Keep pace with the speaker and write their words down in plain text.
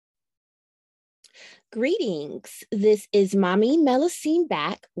Greetings. This is Mommy Melusine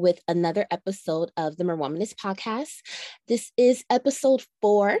back with another episode of the Merwomanist podcast. This is episode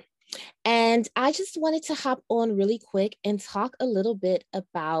 4, and I just wanted to hop on really quick and talk a little bit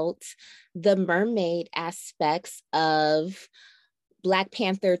about the mermaid aspects of Black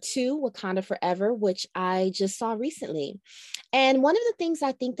Panther 2, Wakanda Forever, which I just saw recently. And one of the things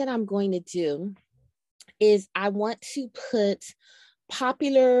I think that I'm going to do is I want to put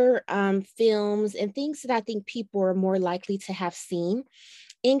popular films and things that I think people are more likely to have seen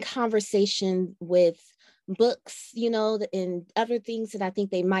in conversation with books, and other things that I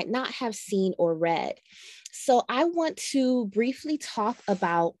think they might not have seen or read. So I want to briefly talk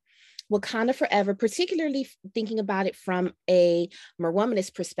about Wakanda Forever, particularly thinking about it from a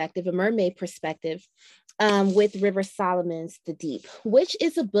merwomanist perspective, a mermaid perspective, with River Solomon's The Deep, which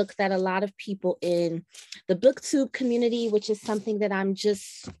is a book that a lot of people in the booktube community, which is something that I'm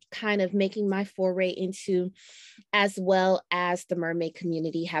just kind of making my foray into, as well as the mermaid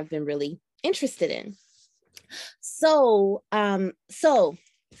community, have been really interested in. So I'm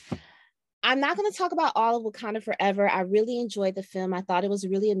not going to talk about all of Wakanda Forever. I really enjoyed the film. I thought it was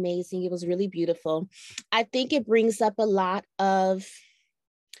really amazing. It was really beautiful. I think it brings up a lot of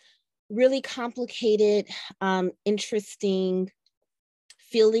really complicated, interesting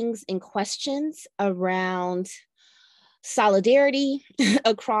feelings and questions around solidarity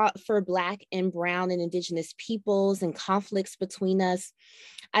across for Black and Brown and Indigenous peoples and conflicts between us.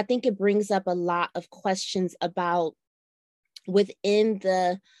 I think it brings up a lot of questions about within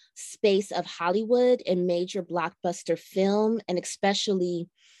the space of Hollywood and major blockbuster film, and especially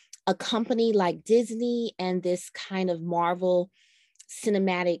a company like Disney and this kind of Marvel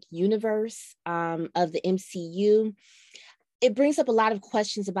cinematic universe of the MCU. It brings up a lot of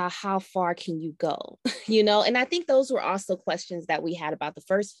questions about how far can you go, and I think those were also questions that we had about the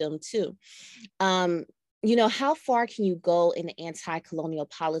first film too. How far can you go in anti-colonial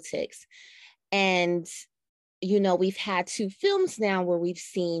politics? And we've had 2 films now where we've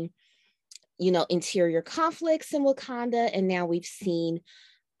seen, interior conflicts in Wakanda, and now we've seen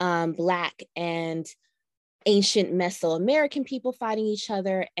Black and ancient Mesoamerican people fighting each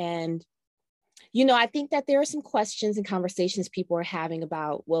other. And, I think that there are some questions and conversations people are having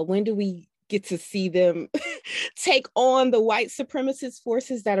about, well, when do we get to see them take on the white supremacist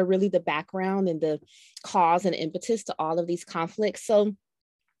forces that are really the background and the cause and impetus to all of these conflicts? So,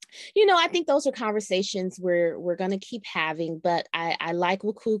 I think those are conversations we're going to keep having, but I like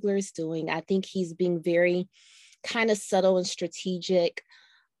what Coogler is doing. I think he's being very kind of subtle and strategic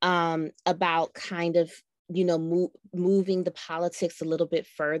about kind of, moving the politics a little bit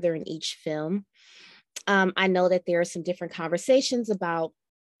further in each film. I know that there are some different conversations about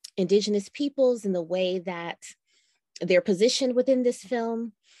Indigenous peoples and the way that they're positioned within this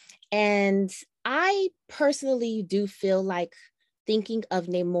film. And I personally do feel like thinking of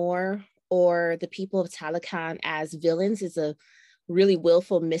Namor or the people of Talokan as villains is a really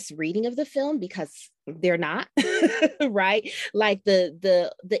willful misreading of the film, because they're not, right? Like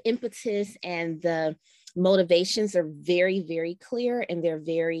the impetus and the motivations are very, very clear, and they're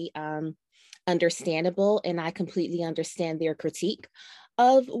very understandable. And I completely understand their critique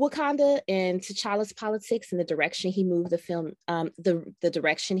of Wakanda and T'Challa's politics and the direction he moved the film, the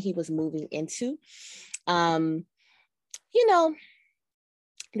direction he was moving into.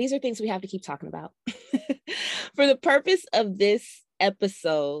 These are things we have to keep talking about. For the purpose of this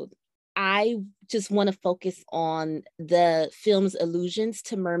episode, I just want to focus on the film's allusions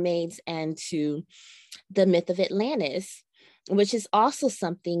to mermaids and to the myth of Atlantis, which is also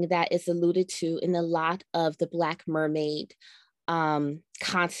something that is alluded to in a lot of the Black mermaid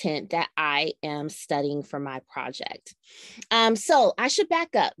content that I am studying for my project. So I should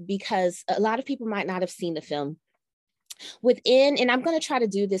back up, because a lot of people might not have seen the film. And I'm going to try to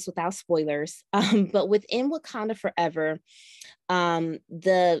do this without spoilers, but within Wakanda Forever,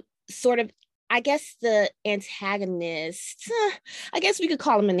 the sort of, I guess the antagonist, I guess we could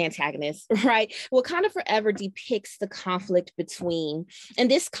call him an antagonist, right? Wakanda Forever depicts the conflict between, and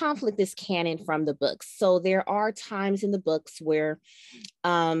this conflict is canon from the books. So there are times in the books where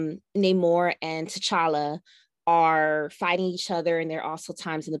Namor and T'Challa are fighting each other, and there are also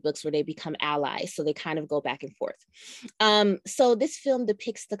times in the books where they become allies, so they kind of go back and forth. So this film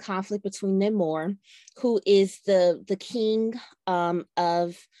depicts the conflict between Namor, who is the king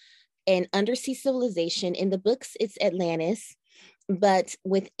of an undersea civilization. In the books, it's Atlantis, but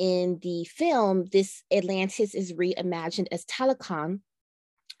within the film, this Atlantis is reimagined as Talokan,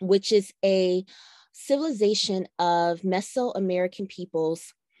 which is a civilization of Mesoamerican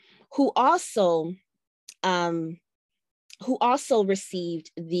peoples who also who also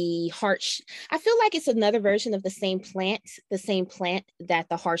received the heart. I feel like it's another version of the same plant that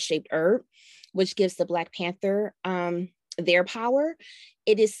the heart-shaped herb, which gives the Black Panther their power.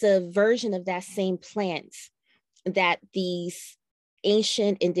 It is a version of that same plant that these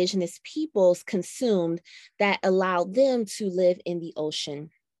ancient indigenous peoples consumed that allowed them to live in the ocean.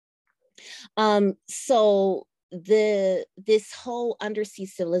 So this whole undersea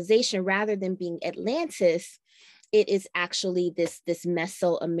civilization, rather than being Atlantis, it is actually this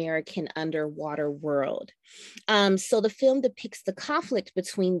Mesoamerican underwater world. So the film depicts the conflict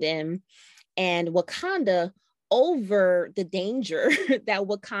between them and Wakanda over the danger that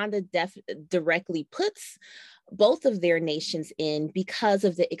Wakanda directly puts both of their nations in because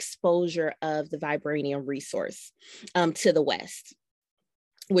of the exposure of the vibranium resource to the West.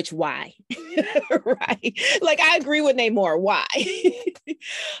 Which, why? Right? Like, I agree with Namor. Why?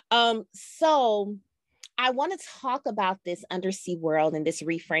 So I want to talk about this undersea world and this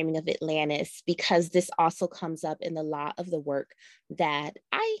reframing of Atlantis, because this also comes up in a lot of the work that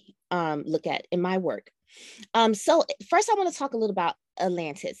I look at in my work. So first, I want to talk a little about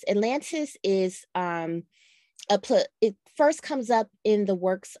Atlantis. Atlantis is it first comes up in the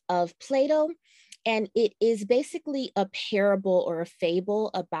works of Plato, and it is basically a parable or a fable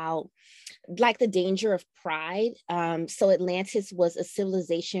about like the danger of pride. So Atlantis was a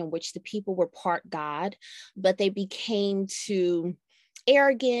civilization in which the people were part God, but they became too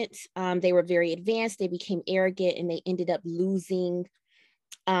arrogant. They were very advanced. They became arrogant, and they ended up losing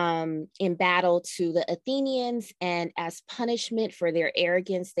in battle to the Athenians. And as punishment for their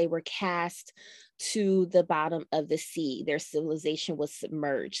arrogance, they were cast to the bottom of the sea. Their civilization was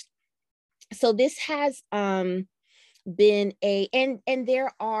submerged. So this has been and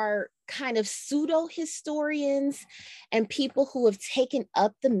there are kind of pseudo historians and people who have taken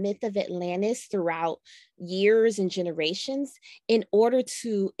up the myth of Atlantis throughout years and generations in order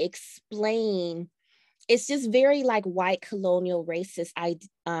to explain. It's just very like white colonial racist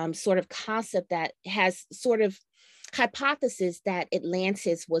sort of concept that has sort of hypothesis that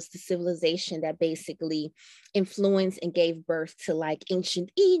Atlantis was the civilization that basically influenced and gave birth to like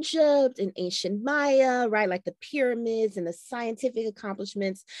ancient Egypt and ancient Maya, right? Like the pyramids and the scientific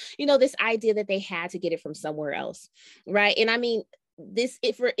accomplishments, this idea that they had to get it from somewhere else, right? And I mean,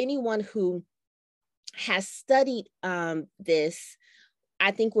 for anyone who has studied this,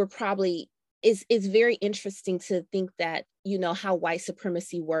 I think we're probably, it's very interesting to think that, how white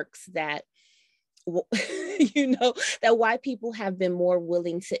supremacy works, that that white people have been more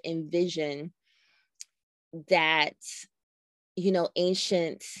willing to envision that,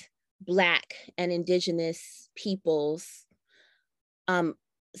 ancient Black and indigenous peoples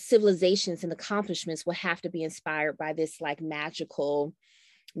civilizations and accomplishments will have to be inspired by this like magical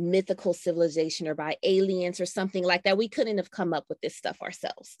mythical civilization or by aliens or something like that. We couldn't have come up with this stuff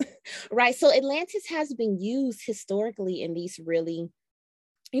ourselves. Right? So Atlantis has been used historically in these really,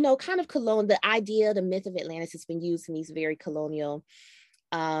 kind of colonial, the myth of Atlantis has been used in these very colonial,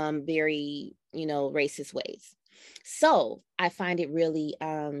 very, racist ways. So I find it really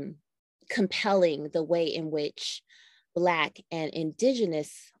compelling the way in which Black and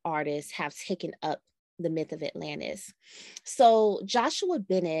indigenous artists have taken up the myth of Atlantis. So Joshua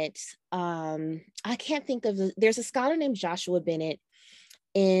Bennett, I can't think of, there's a scholar named Joshua Bennett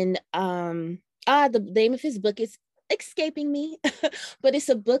in, the name of his book is escaping me, but it's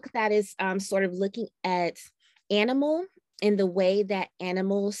a book that is sort of looking at animal and the way that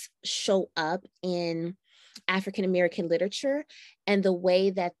animals show up in African American literature, and the way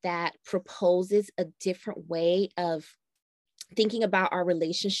that that proposes a different way of thinking about our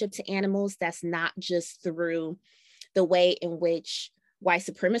relationship to animals that's not just through the way in which white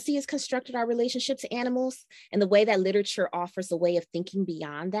supremacy has constructed our relationship to animals, and the way that literature offers a way of thinking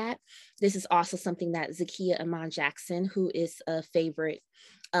beyond that. This is also something that Zakiya Iman Jackson, who is a favorite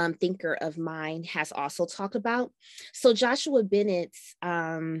thinker of mine, has also talked about. So Joshua Bennett's,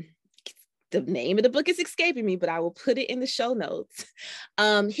 the name of the book is escaping me, but I will put it in the show notes.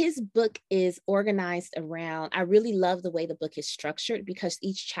 His book is organized around, I really love the way the book is structured, because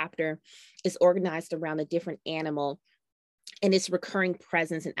each chapter is organized around a different animal and its recurring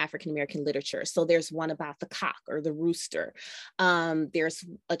presence in African American literature. So there's one about the cock or the rooster. There's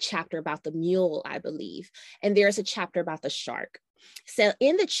a chapter about the mule, I believe. And there's a chapter about the shark. So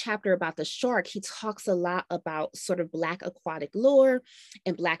in the chapter about the shark, he talks a lot about sort of Black aquatic lore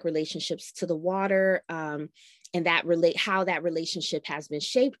and Black relationships to the water, and how that relationship has been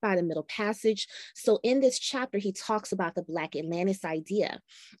shaped by the Middle Passage. So in this chapter, he talks about the Black Atlantis idea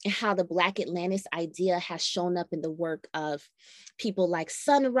and how the Black Atlantis idea has shown up in the work of people like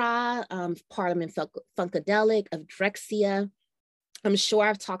Sun Ra, Parliament Funkadelic, of Drexciya. I'm sure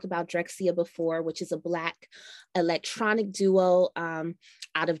I've talked about Drexciya before, which is a Black electronic duo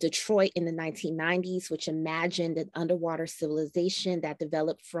out of Detroit in the 1990s, which imagined an underwater civilization that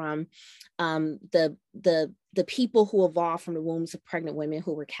developed from the people who evolved from the wombs of pregnant women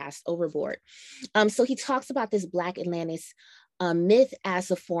who were cast overboard. So he talks about this Black Atlantis myth as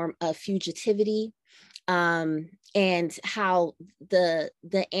a form of fugitivity, and how the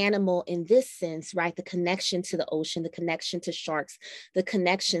animal in this sense, right, the connection to the ocean, the connection to sharks, the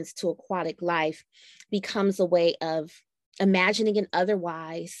connections to aquatic life becomes a way of imagining an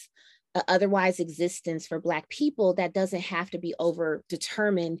otherwise existence for Black people that doesn't have to be over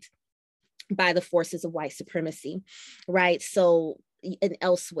determined by the forces of white supremacy, right? So an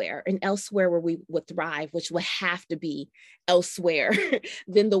elsewhere where we would thrive, which would have to be elsewhere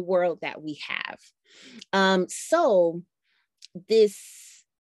than the world that we have. So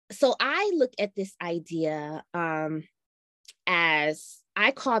I look at this idea as,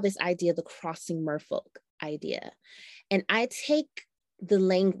 I call this idea the crossing merfolk idea. And I take the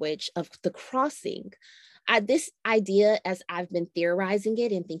language of the crossing. This idea, as I've been theorizing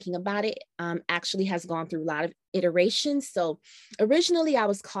it and thinking about it, actually has gone through a lot of iterations. So originally I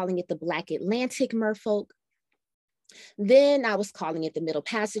was calling it the Black Atlantic merfolk. Then I was calling it the Middle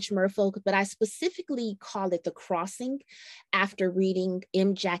Passage merfolk, but I specifically call it the crossing after reading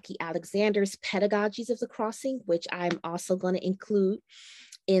M. Jackie Alexander's Pedagogies of the Crossing, which I'm also going to include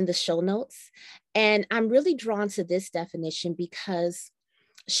in the show notes. And I'm really drawn to this definition because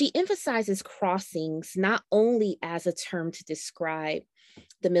she emphasizes crossings not only as a term to describe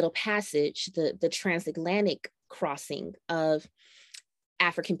the Middle Passage, the transatlantic crossing of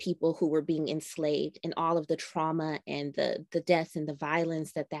African people who were being enslaved, and all of the trauma and the death and the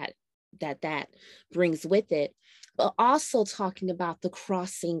violence that brings with it, but also talking about the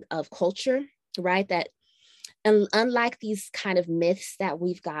crossing of culture, right? That, and unlike these kind of myths that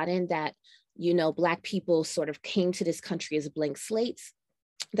we've gotten that, you know, Black people sort of came to this country as blank slates,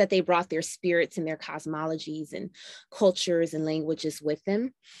 that they brought their spirits and their cosmologies and cultures and languages with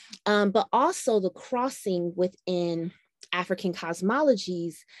them, but also the crossing within African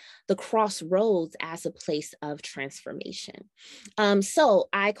cosmologies, the crossroads as a place of transformation. So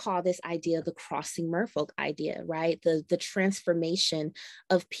I call this idea the crossing merfolk idea, right? The transformation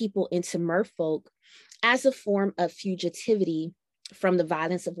of people into merfolk as a form of fugitivity from the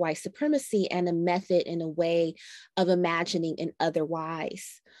violence of white supremacy, and a method and a way of imagining an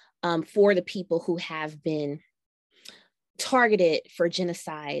otherwise for the people who have been targeted for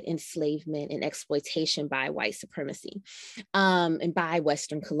genocide, enslavement, and exploitation by white supremacy, and by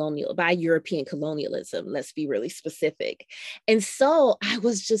European colonialism, let's be really specific. And so I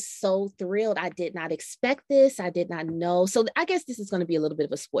was just so thrilled. I did not expect this. I did not know. So I guess this is going to be a little bit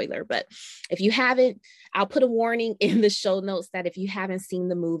of a spoiler, but if you haven't, I'll put a warning in the show notes that if you haven't seen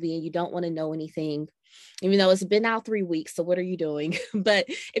the movie and you don't want to know anything, even though it's been out 3 weeks, so what are you doing? But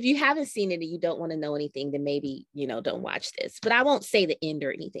if you haven't seen it and you don't want to know anything, then maybe, you know, don't watch this. But I won't say the end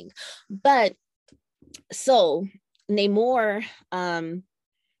or anything. But so Namor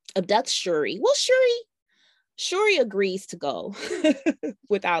abducts Shuri. Well, Shuri agrees to go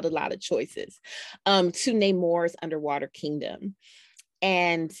without a lot of choices to Namor's underwater kingdom.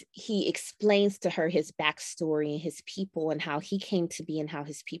 And he explains to her his backstory and his people and how he came to be and how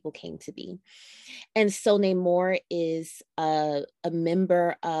his people came to be. And so Namor is a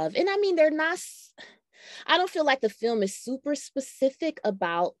member of, and I mean, I don't feel like the film is super specific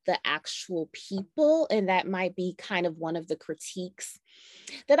about the actual people. And that might be kind of one of the critiques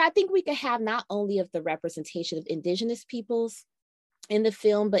that I think we could have, not only of the representation of indigenous peoples in the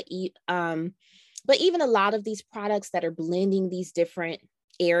film, but even a lot of these products that are blending these different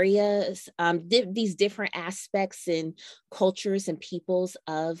areas, these different aspects and cultures and peoples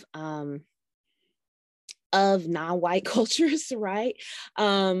of non-white cultures, right?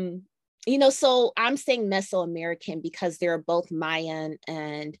 You know, so I'm saying Mesoamerican because there are both Mayan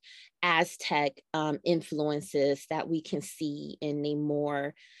and Aztec influences that we can see in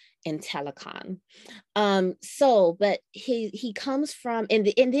Namor and Telecon. But he comes from,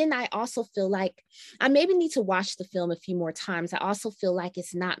 and then I also feel like I maybe need to watch the film a few more times. I also feel like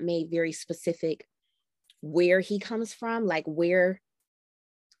it's not made very specific where he comes from, like where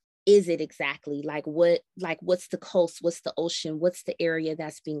is it exactly, what's the coast, what's the ocean, what's the area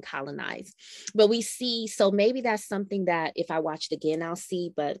that's being colonized. But we see, so maybe that's something that if I watch it again I'll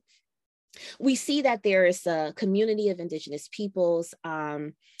see, but we see that there is a community of indigenous peoples,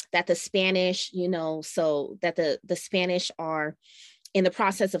 that the Spanish, so that the Spanish are in the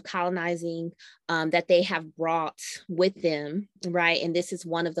process of colonizing, that they have brought with them, right? And this is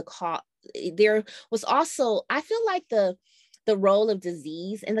one of there was also, I feel like the role of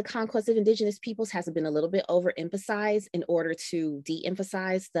disease in the conquest of indigenous peoples has been a little bit overemphasized in order to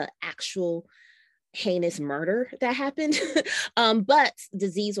de-emphasize the actual heinous murder that happened. But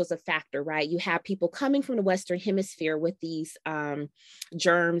disease was a factor, right? You have people coming from the Western Hemisphere with these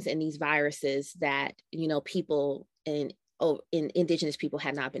germs and these viruses that, people in indigenous people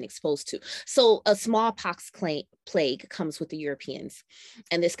had not been exposed to. So a smallpox plague comes with the Europeans,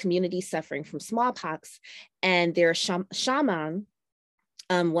 and this community suffering from smallpox, and their shaman,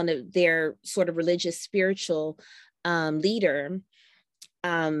 one of their sort of religious spiritual leader,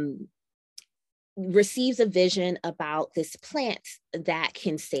 receives a vision about this plant that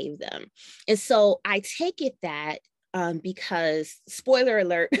can save them. And so I take it that because, spoiler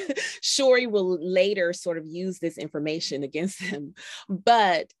alert, Shuri will later sort of use this information against him,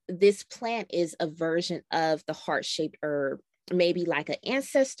 but this plant is a version of the heart-shaped herb, maybe like an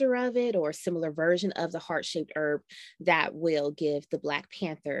ancestor of it or a similar version of the heart-shaped herb that will give the Black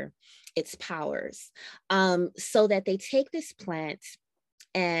Panther its powers. So that they take this plant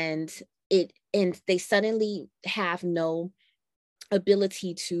and they suddenly have no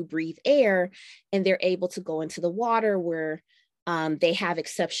ability to breathe air, and they're able to go into the water where they have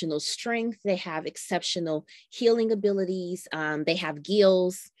exceptional strength, they have exceptional healing abilities, they have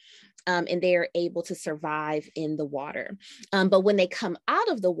gills, and they are able to survive in the water. But when they come out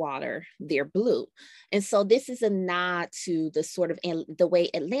of the water, they're blue. And so this is a nod to the sort of the way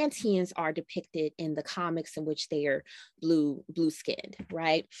Atlanteans are depicted in the comics, in which they are blue skinned,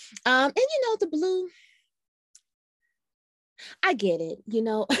 right? And the blue, I get it,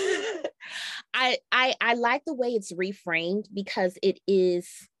 I like the way it's reframed, because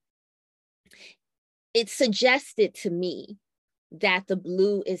it's suggested to me that the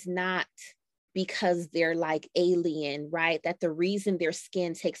blue is not because they're like alien, right? That the reason their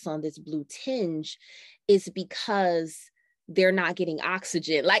skin takes on this blue tinge is because they're not getting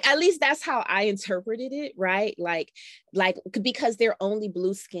oxygen. Like, at least that's how I interpreted it, right? Like because they're only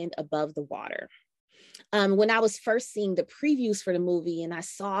blue skinned above the water. When I was first seeing the previews for the movie and I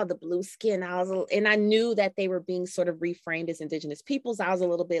saw the blue skin, and I knew that they were being sort of reframed as indigenous peoples, I was a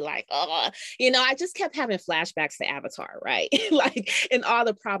little bit like, oh, I just kept having flashbacks to Avatar, right? Like, and all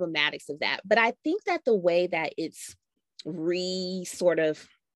the problematics of that. But I think that the way that it's sort of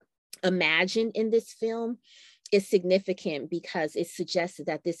imagined in this film is significant, because it suggested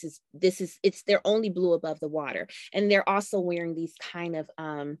that they're only blue above the water, and they're also wearing these kind of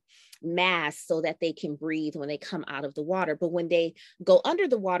masks so that they can breathe when they come out of the water, but when they go under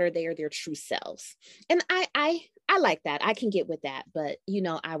the water, they are their true selves. And I like that. I can get with that, but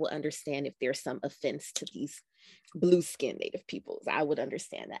I will understand if there's some offense to these blue skinned Native peoples. I would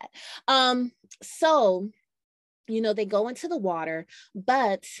understand that. So they go into the water,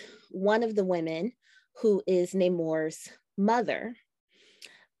 but one of the women, who is Namor's mother,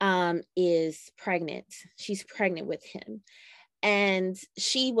 is pregnant. She's pregnant with him. And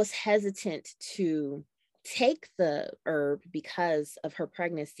she was hesitant to take the herb because of her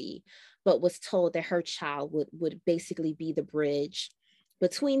pregnancy, but was told that her child would basically be the bridge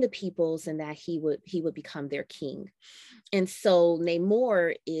between the peoples, and that he would become their king. And so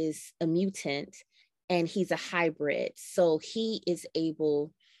Namor is a mutant, and he's a hybrid. So he is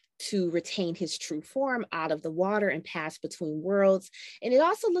able to retain his true form out of the water and pass between worlds. And it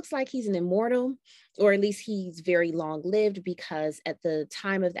also looks like he's an immortal, or at least he's very long lived, because at the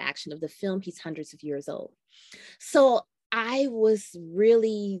time of the action of the film, he's hundreds of years old. So I was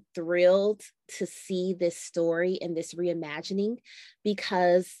really thrilled to see this story and this reimagining,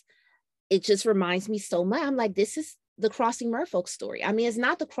 because it just reminds me so much. I'm like, this is the Crossing Merfolk story. I mean, it's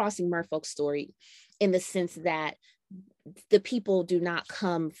not the Crossing Merfolk story in the sense that the people do not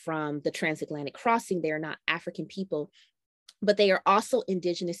come from the transatlantic crossing. They are not African people, but they are also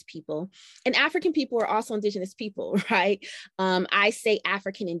indigenous people. And African people are also indigenous people, right? I say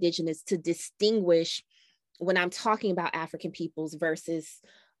African indigenous to distinguish when I'm talking about African peoples versus,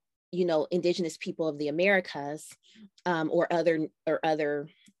 indigenous people of the Americas, or other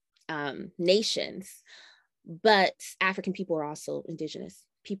nations. But African people are also indigenous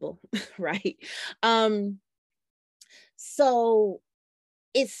people, right? So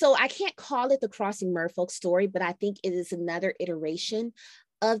I can't call it the Crossing Merfolk story, but I think it is another iteration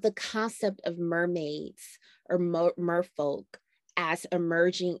of the concept of mermaids or merfolk as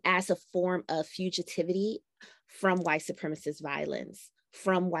emerging as a form of fugitivity from white supremacist violence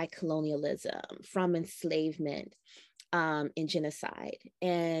from white colonialism, from enslavement, and genocide.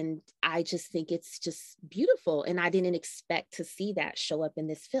 And I just think it's just beautiful. And I didn't expect to see that show up in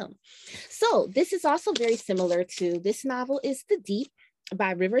this film. So this is also very similar to, this novel is The Deep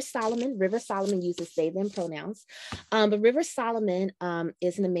by River Solomon. River Solomon uses they, them pronouns. But River Solomon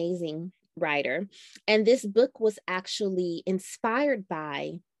is an amazing writer. And this book was actually inspired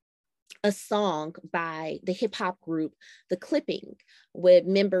by a song by the hip hop group The Clipping, with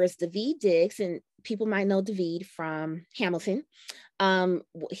members Daveed Diggs, and people might know Daveed from Hamilton.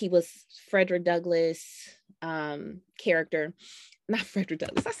 He was Frederick Douglass character, not Frederick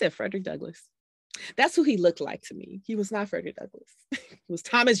Douglass. I said Frederick Douglass. That's who he looked like to me. He was not Frederick Douglass. It was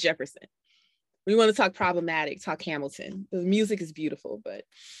Thomas Jefferson. We want to talk problematic, talk Hamilton. The music is beautiful, but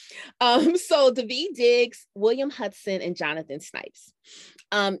so Daveed Diggs, William Hudson, and Jonathan Snipes.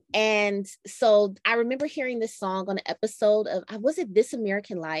 And so I remember hearing this song on an episode of, was it This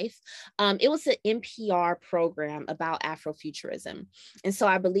American Life? It was an NPR program about Afrofuturism. And so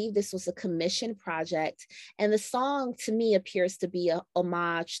I believe this was a commission project. And the song to me appears to be a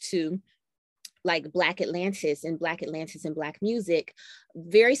homage to like Black Atlantis and Black music,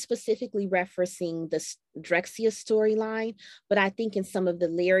 very specifically referencing the Drexcia storyline. But I think in some of the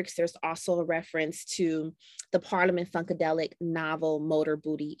lyrics, there's also a reference to the Parliament Funkadelic novel Motor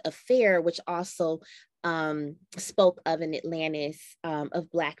Booty Affair, which also spoke of an Atlantis of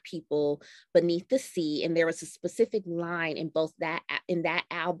Black people beneath the sea. And there was a specific line in that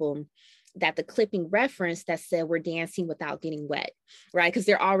album that the clipping reference that said, we're dancing without getting wet, right? Because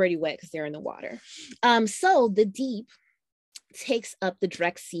they're already wet because they're in the water. So The Deep takes up the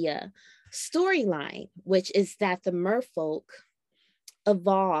Drexcia storyline, which is that the Merfolk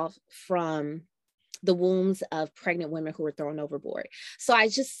evolved from the wombs of pregnant women who were thrown overboard. So I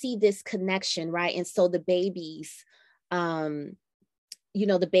just see this connection, right? And so the babies, the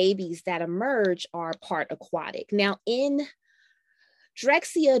babies that emerge are part aquatic. Now in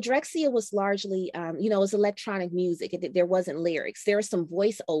Drexcia was largely, it was electronic music. There wasn't lyrics. There were some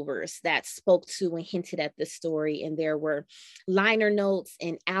voiceovers that spoke to and hinted at the story, and there were liner notes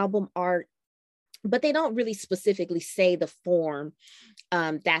and album art, but they don't really specifically say the form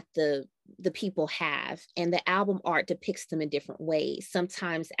that the people have. And the album art depicts them in different ways,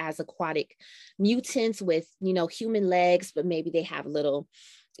 sometimes as aquatic mutants with, human legs, but maybe they have little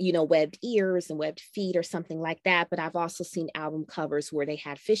webbed ears and webbed feet or something like that. But I've also seen album covers where they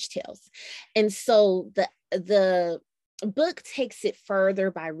had fishtails. And so the book takes it further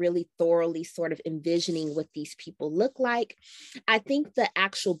by really thoroughly sort of envisioning what these people look like. I think the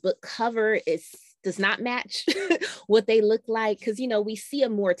actual book cover does not match what they look like, because we see a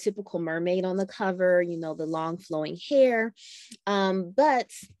more typical mermaid on the cover, the long flowing hair,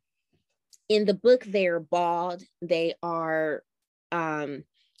 but in the book they're bald, they are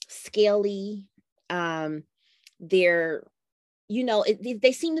scaly, they're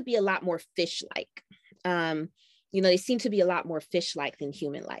they seem to be a lot more fish-like. They seem to be a lot more fish-like than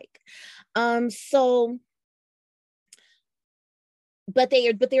human-like. But they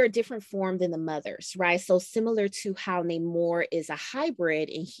are a different form than the mothers, right? So similar to how Namor is a hybrid,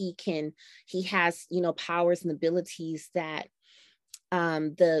 and he has powers and abilities that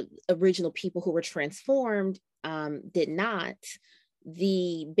the original people who were transformed did not.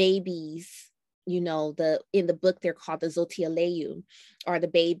 The babies, in the book, they're called the Zotialeu, are the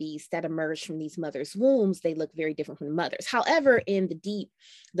babies that emerge from these mothers' wombs. They look very different from the mothers. However, in The Deep,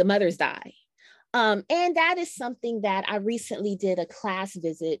 the mothers die. And that is something that I recently did a class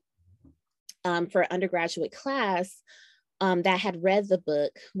visit for an undergraduate class that had read the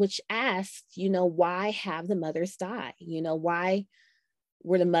book, which asked, why have the mothers die? Why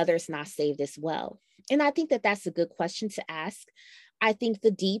were the mothers not saved as well? And I think that that's a good question to ask. I think The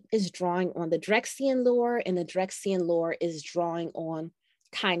Deep is drawing on the Drexian lore, and the Drexian lore is drawing on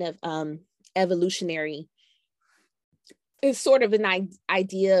kind of evolutionary. It's sort of an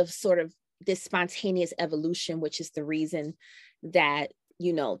idea of sort of this spontaneous evolution, which is the reason that,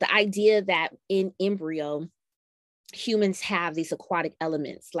 the idea that in embryo, humans have these aquatic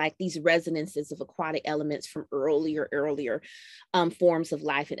elements, like these resonances of aquatic elements from earlier forms of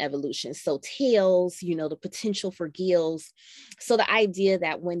life and evolution. So tails, the potential for gills. So the idea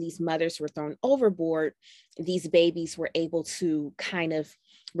that when these mothers were thrown overboard, these babies were able to kind of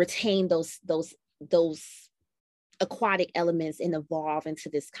retain those aquatic elements and evolve into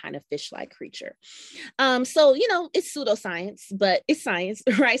this kind of fish-like creature. So, it's pseudoscience, but it's science,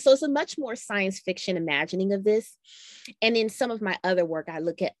 right? So it's a much more science fiction imagining of this. And in some of my other work, I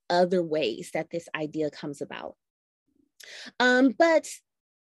look at other ways that this idea comes about. But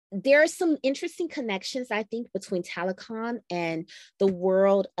there are some interesting connections, I think, between Telecon and the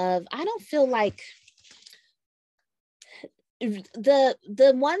world of, I don't feel like the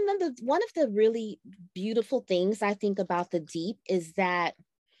one of the really beautiful things I think about the Deep is that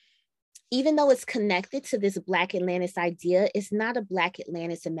even though it's connected to this Black Atlantis idea, it's not a Black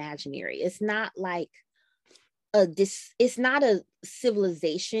Atlantis imaginary. It's not like it's not a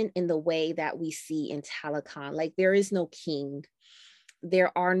civilization in the way that we see in Telecon. Like, there is no king,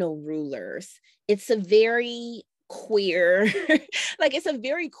 there are no rulers. It's a very queer, like, it's a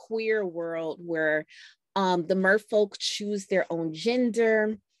very queer world where the Merfolk choose their own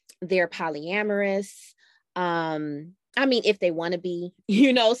gender, they're polyamorous. I mean, if they want to be,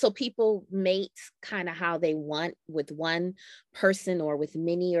 so people mate kind of how they want with one person or with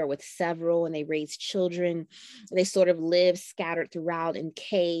many or with several, and they raise children. They sort of live scattered throughout in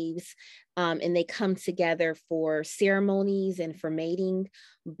caves, and they come together for ceremonies and for mating,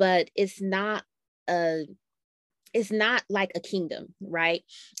 but it's not like a kingdom, right?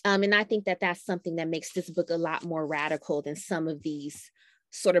 And I think that that's something that makes this book a lot more radical than some of these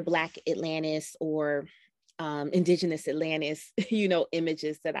sort of Black Atlantis or indigenous Atlantis,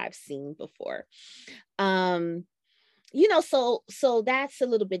 images that I've seen before. So that's a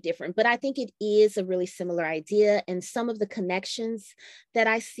little bit different, but I think it is a really similar idea. And some of the connections that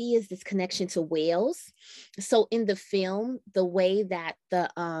I see is this connection to whales. So in the film, the way that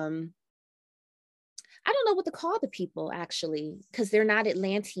I don't know what to call the people, actually, because they're not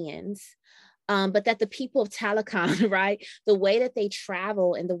Atlanteans. But that the people of Telecon, right, the way that they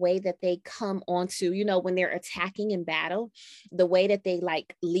travel and the way that they come onto, when they're attacking in battle, the way that they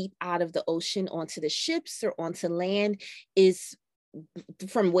like leap out of the ocean onto the ships or onto land is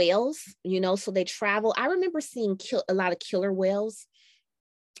from whales, so they travel. I remember seeing a lot of killer whales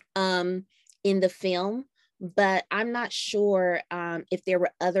in the film, but I'm not sure if there were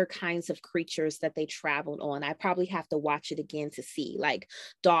other kinds of creatures that they traveled on. I probably have to watch it again to see, like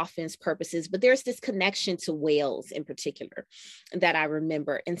dolphins, purposes, but there's this connection to whales in particular that I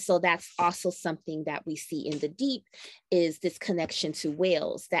remember. And so that's also something that we see in the Deep, is this connection to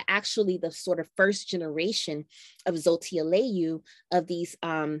whales, that actually the sort of first generation of Zotialeu, of these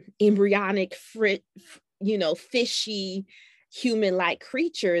embryonic, fishy, human-like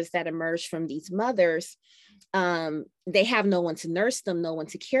creatures that emerge from these mothers, they have no one to nurse them, no one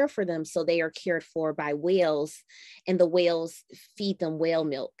to care for them. So they are cared for by whales, and the whales feed them whale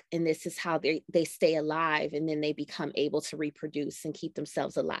milk. And this is how they stay alive. And then they become able to reproduce and keep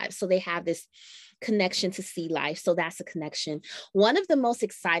themselves alive. So they have this connection to sea life. So that's a connection. One of the most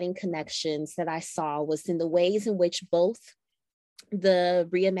exciting connections that I saw was in the ways in which both the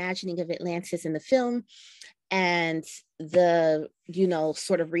reimagining of Atlantis in the film and the,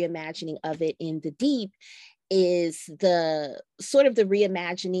 sort of reimagining of it in the Deep is the sort of the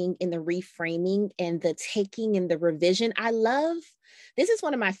reimagining and the reframing and the taking and the revision. This is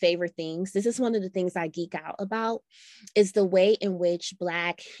one of my favorite things. This is one of the things I geek out about, is the way in which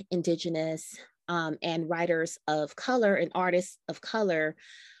Black, Indigenous, and writers of color and artists of color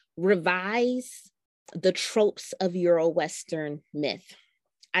revise the tropes of Euro-Western myth.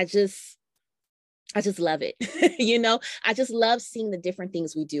 I just love it. I just love seeing the different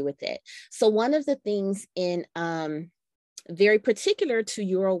things we do with it. So one of the things in very particular to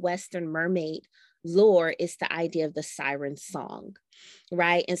Euro-Western mermaid lore is the idea of the siren song,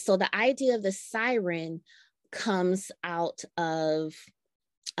 right? And so the idea of the siren comes out of,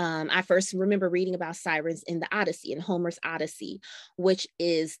 I first remember reading about sirens in the Odyssey, in Homer's Odyssey, which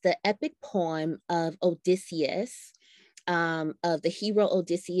is the epic poem of Odysseus, of the hero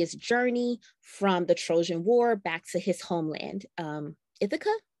Odysseus' journey from the Trojan War back to his homeland, Ithaca,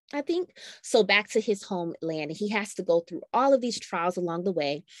 I think. So back to his homeland, and he has to go through all of these trials along the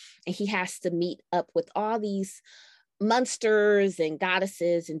way, and he has to meet up with all these monsters and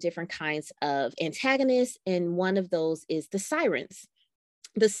goddesses and different kinds of antagonists. And one of those is the sirens.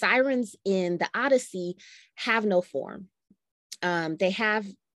 The sirens in the Odyssey have no form. They have,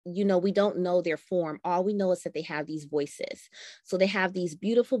 we don't know their form. All we know is that they have these voices. So they have these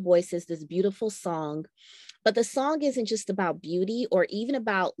beautiful voices, this beautiful song, but the song isn't just about beauty or even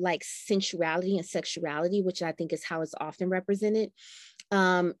about like sensuality and sexuality, which I think is how it's often represented.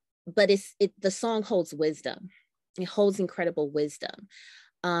 But the song holds wisdom. It holds incredible wisdom.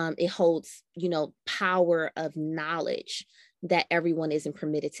 It holds, power of knowledge that everyone isn't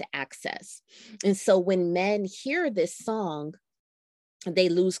permitted to access. And so when men hear this song, they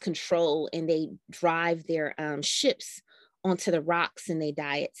lose control and they drive their ships onto the rocks and they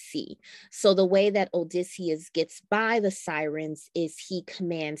die at sea. So the way that Odysseus gets by the sirens is he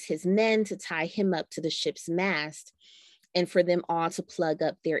commands his men to tie him up to the ship's mast and for them all to plug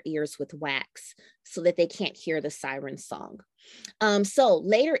up their ears with wax so that they can't hear the siren song. So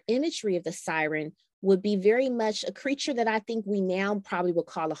later imagery of the siren would be very much a creature that I think we now probably would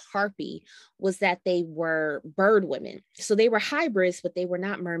call a harpy, was that they were bird women. So they were hybrids, but they were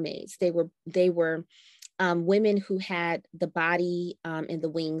not mermaids. They were women who had the body and the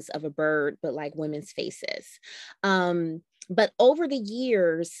wings of a bird, but like women's faces. But over the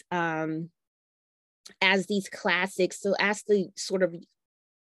years, as these classics, so as the sort of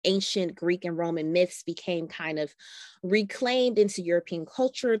ancient Greek and Roman myths became kind of reclaimed into European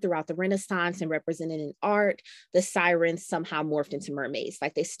culture throughout the Renaissance and represented in art, the sirens somehow morphed into mermaids.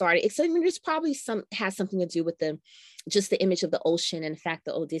 Like they started, so there's probably has something to do with just the image of the ocean and the fact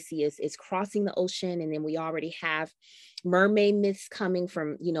that Odysseus is crossing the ocean. And then we already have mermaid myths coming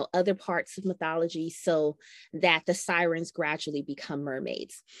from, other parts of mythology, so that the sirens gradually become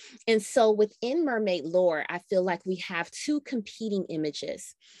mermaids. And so within mermaid lore, I feel like we have two competing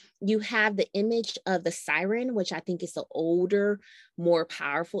images. You have the image of the siren, which I think is the older, more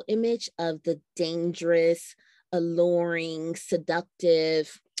powerful image of the dangerous, alluring,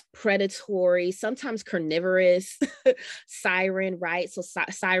 seductive, predatory, sometimes carnivorous siren, right? So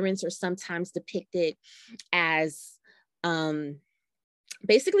sirens are sometimes depicted as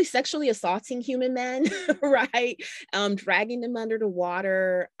basically sexually assaulting human men, right? Dragging them under the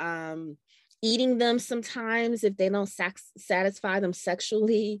water, eating them sometimes if they don't satisfy them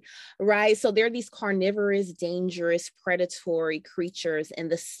sexually, right? So they're these carnivorous, dangerous, predatory creatures, and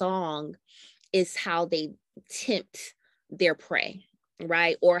the song is how they tempt their prey,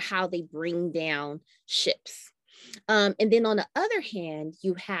 right? Or how they bring down ships. And then on the other hand,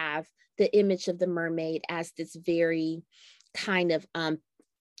 you have the image of the mermaid as this very kind of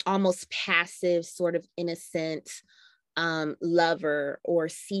almost passive, sort of innocent lover or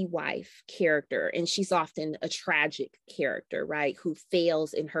sea wife character. And she's often a tragic character, right? Who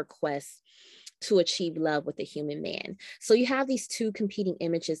fails in her quest to achieve love with a human man. So you have these two competing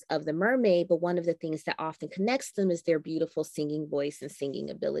images of the mermaid, but one of the things that often connects them is their beautiful singing voice and singing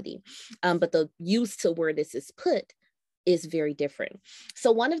ability. But the use to where this is put is very different.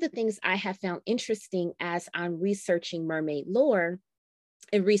 So one of the things I have found interesting as I'm researching mermaid lore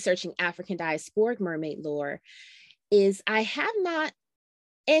and researching African diasporic mermaid lore is I have not,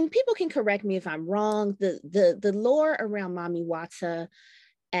 and people can correct me if I'm wrong, the lore around Mami Wata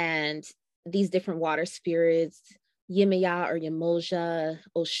and these different water spirits, Yemaya or Yemoja,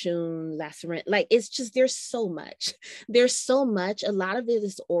 Oshun, Lacerent, like it's just, there's so much. There's so much. A lot of it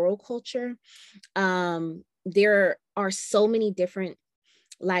is oral culture. There are so many different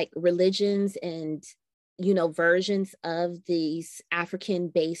like religions and versions of these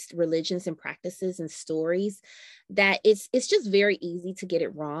African-based religions and practices and stories that it's just very easy to get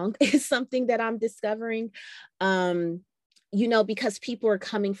it wrong. It's something that I'm discovering, because people are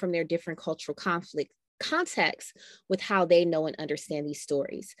coming from their different cultural contexts with how they know and understand these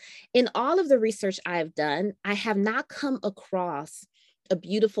stories. In all of the research I have done, I have not come across a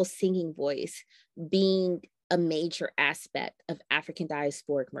beautiful singing voice being a major aspect of African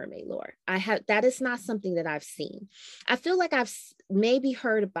diasporic mermaid lore. That is not something that I've seen. I feel like I've maybe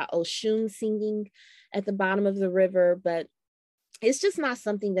heard about Oshun singing at the bottom of the river, but it's just not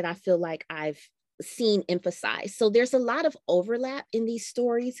something that I feel like I've seen emphasized. So there's a lot of overlap in these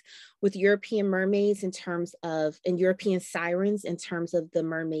stories with European mermaids and European sirens in terms of the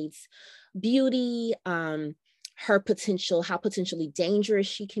mermaid's beauty, her potential, how potentially dangerous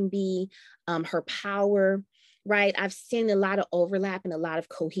she can be, her power, right? I've seen a lot of overlap and a lot of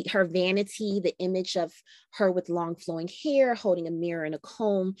her vanity, the image of her with long flowing hair, holding a mirror and a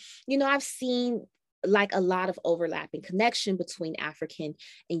comb. I've seen like a lot of overlap and connection between African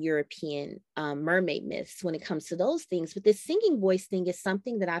and European mermaid myths when it comes to those things. But this singing voice thing is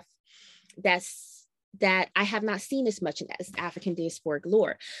something that I have not seen as much as African diasporic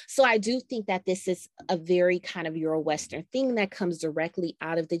lore. So I do think that this is a very kind of Euro-Western thing that comes directly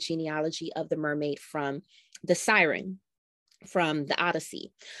out of the genealogy of the mermaid from the siren, from the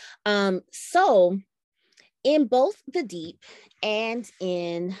Odyssey. So in both The Deep and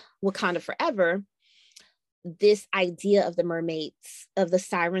in Wakanda Forever, this idea of the mermaids, of the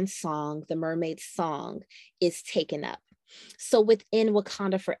siren song, the mermaid song, is taken up. So within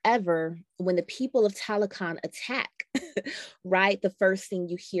Wakanda Forever, when the people of Talokan attack, right, the first thing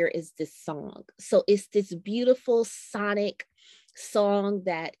you hear is this song. So it's this beautiful sonic song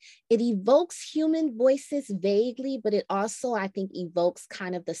that it evokes human voices vaguely, but it also, I think, evokes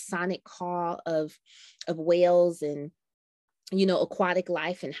kind of the sonic call of whales and aquatic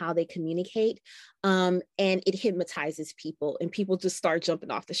life and how they communicate. And it hypnotizes people, and people just start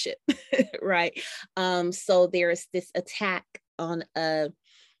jumping off the ship, right? So there's this attack on a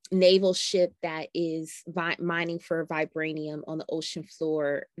naval ship that is mining for vibranium on the ocean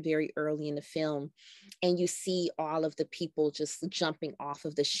floor very early in the film. And you see all of the people just jumping off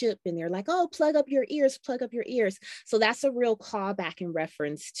of the ship, and they're like, oh, plug up your ears, plug up your ears. So that's a real callback in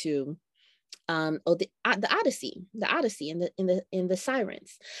reference to the Odyssey, in the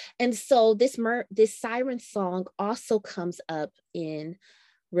sirens. And so this siren song also comes up in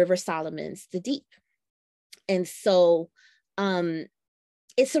River Solomon's The Deep. And so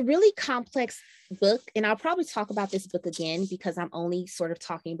it's a really complex book, and I'll probably talk about this book again because I'm only sort of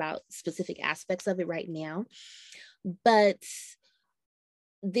talking about specific aspects of it right now. But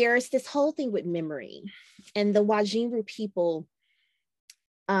there's this whole thing with memory, and the Wajinru people,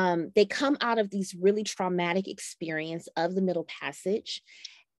 they come out of these really traumatic experience of the Middle Passage,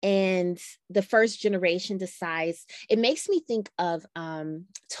 and the first generation decides. It makes me think of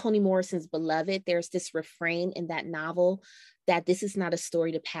Toni Morrison's Beloved. There's this refrain in that novel that this is not a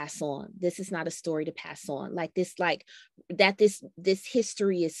story to pass on. This is not a story to pass on. Like this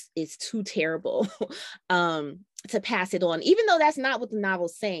history is too terrible to pass it on, even though that's not what the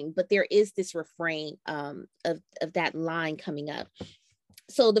novel's saying. But there is this refrain of that line coming up.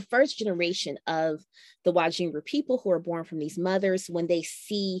 So the first generation of the Wajinru people who are born from these mothers, when they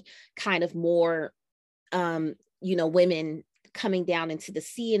see kind of more, women coming down into the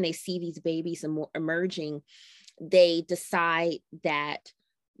sea, and they see these babies emerging, they decide that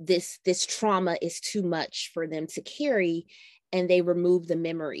this trauma is too much for them to carry, and they remove the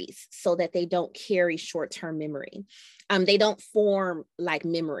memories so that they don't carry short-term memory. They don't form like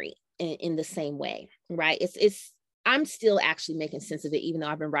memory in the same way, right? I'm still actually making sense of it, even though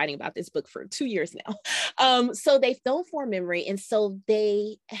I've been writing about this book for 2 years now. So they don't form memory. And so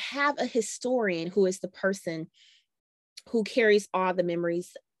they have a historian who is the person who carries all the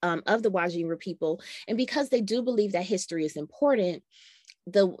memories of the Wajinru people. And because they do believe that history is important,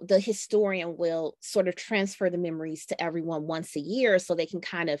 the historian will sort of transfer the memories to everyone once a year so they can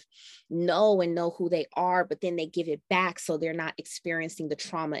kind of know who they are, but then they give it back so they're not experiencing the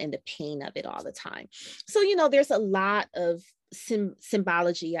trauma and the pain of it all the time. So, there's a lot of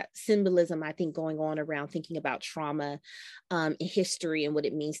symbolism, I think, going on around thinking about trauma in history and what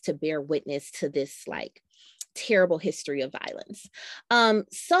it means to bear witness to this like terrible history of violence.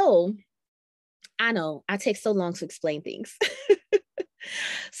 So I know I take so long to explain things.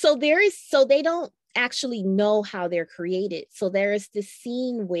 So they don't actually know how they're created. So there is this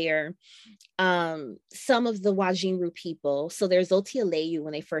scene where some of the Wajinru people, so there's Otialeyu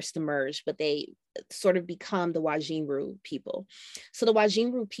when they first emerge, but they sort of become the Wajinru people. So the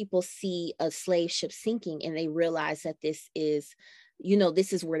Wajinru people see a slave ship sinking, and they realize that this is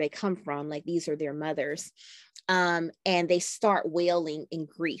where they come from, like these are their mothers. And they start wailing in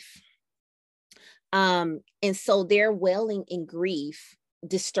grief. And so their wailing in grief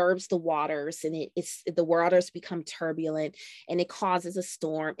disturbs the waters, and the waters become turbulent, and it causes a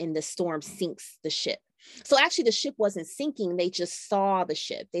storm, and the storm sinks the ship. So actually the ship wasn't sinking, they just saw the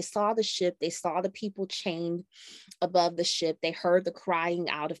ship. They saw the ship, they saw the people chained above the ship, they heard the crying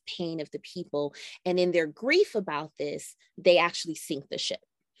out of pain of the people, and in their grief about this, they actually sink the ship.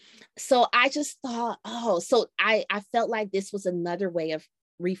 So I just thought, I felt like this was another way of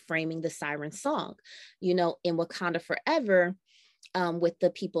reframing the siren song. In Wakanda Forever, with the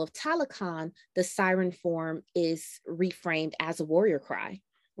people of Talakan, the siren form is reframed as a warrior cry,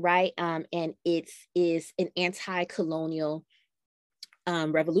 right? And it is an anti-colonial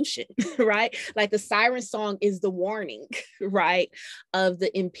revolution, right? Like the siren song is the warning, right, of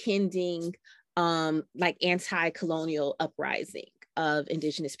the impending like anti-colonial uprising of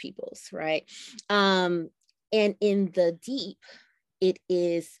indigenous peoples, right? And in The Deep, it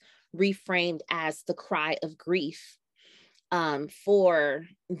is reframed as the cry of grief for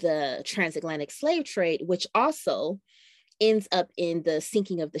the transatlantic slave trade, which also ends up in the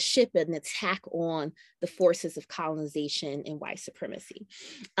sinking of the ship, an attack on the forces of colonization and white supremacy.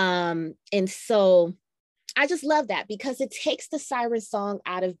 And so I just love that because it takes the siren song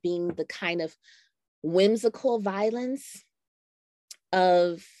out of being the kind of whimsical violence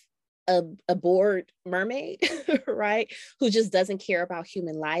of a bored mermaid, right, who just doesn't care about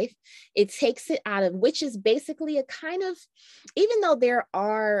human life. It takes it out of, which is basically a kind of, even though there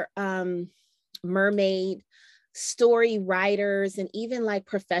are mermaid story writers and even like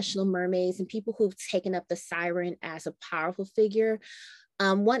professional mermaids and people who've taken up the siren as a powerful figure,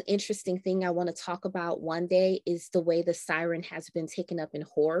 One interesting thing I want to talk about one day is the way the siren has been taken up in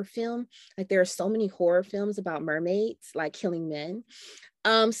horror film. Like there are so many horror films about mermaids, like killing men.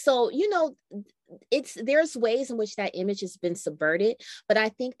 So, you know, there's ways in which that image has been subverted, but I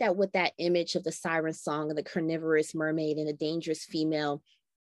think that with that image of the siren song and the carnivorous mermaid and a dangerous female,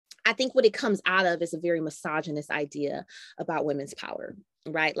 I think what it comes out of is a very misogynist idea about women's power,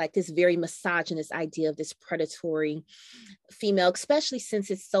 right? Like this very misogynist idea of this predatory female, especially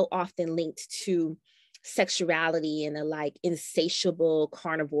since it's so often linked to sexuality and a like insatiable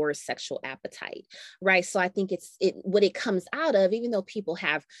carnivore sexual appetite, right? So I think what it comes out of, even though people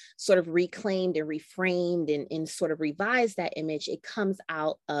have sort of reclaimed and reframed and sort of revised that image, it comes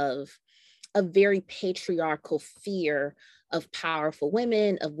out of a very patriarchal fear of powerful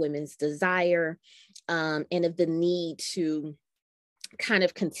women, of women's desire, and of the need to kind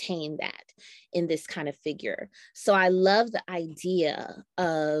of contain that in this kind of figure. So I love the idea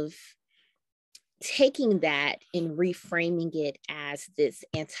of taking that and reframing it as this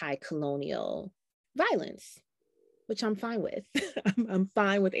anti-colonial violence, which I'm fine with. I'm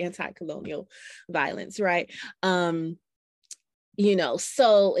fine with anti-colonial violence, right? You know,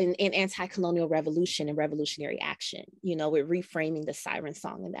 so in anti-colonial revolution and revolutionary action, you know, we're reframing the siren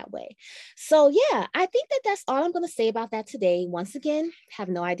song in that way. So yeah, I think that that's all I'm going to say about that today. Once again, have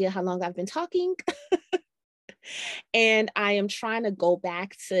no idea how long I've been talking. And I am trying to go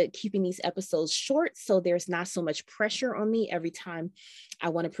back to keeping these episodes short so there's not so much pressure on me every time I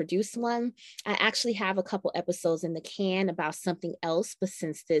want to produce one. I actually have a couple episodes in the can about something else, but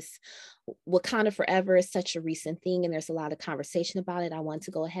since this Wakanda Forever is such a recent thing and there's a lot of conversation about it, I want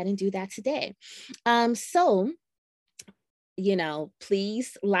to go ahead and do that today. So, you know,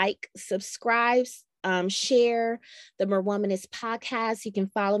 please like, subscribe, share the Merwomanist podcast. You can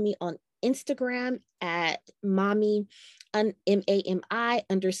follow me on Instagram at mommy, MAMI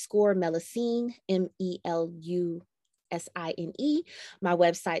underscore Melusine, MELUSINE. My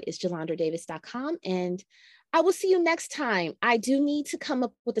website is JalandraDavis.com. And I will see you next time. I do need to come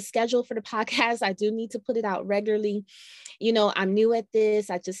up with a schedule for the podcast. I do need to put it out regularly. You know, I'm new at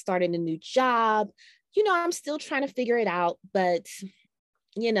this. I just started a new job. You know, I'm still trying to figure it out, but,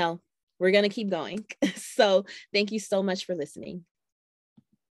 you know, we're going to keep going. So thank you so much for listening.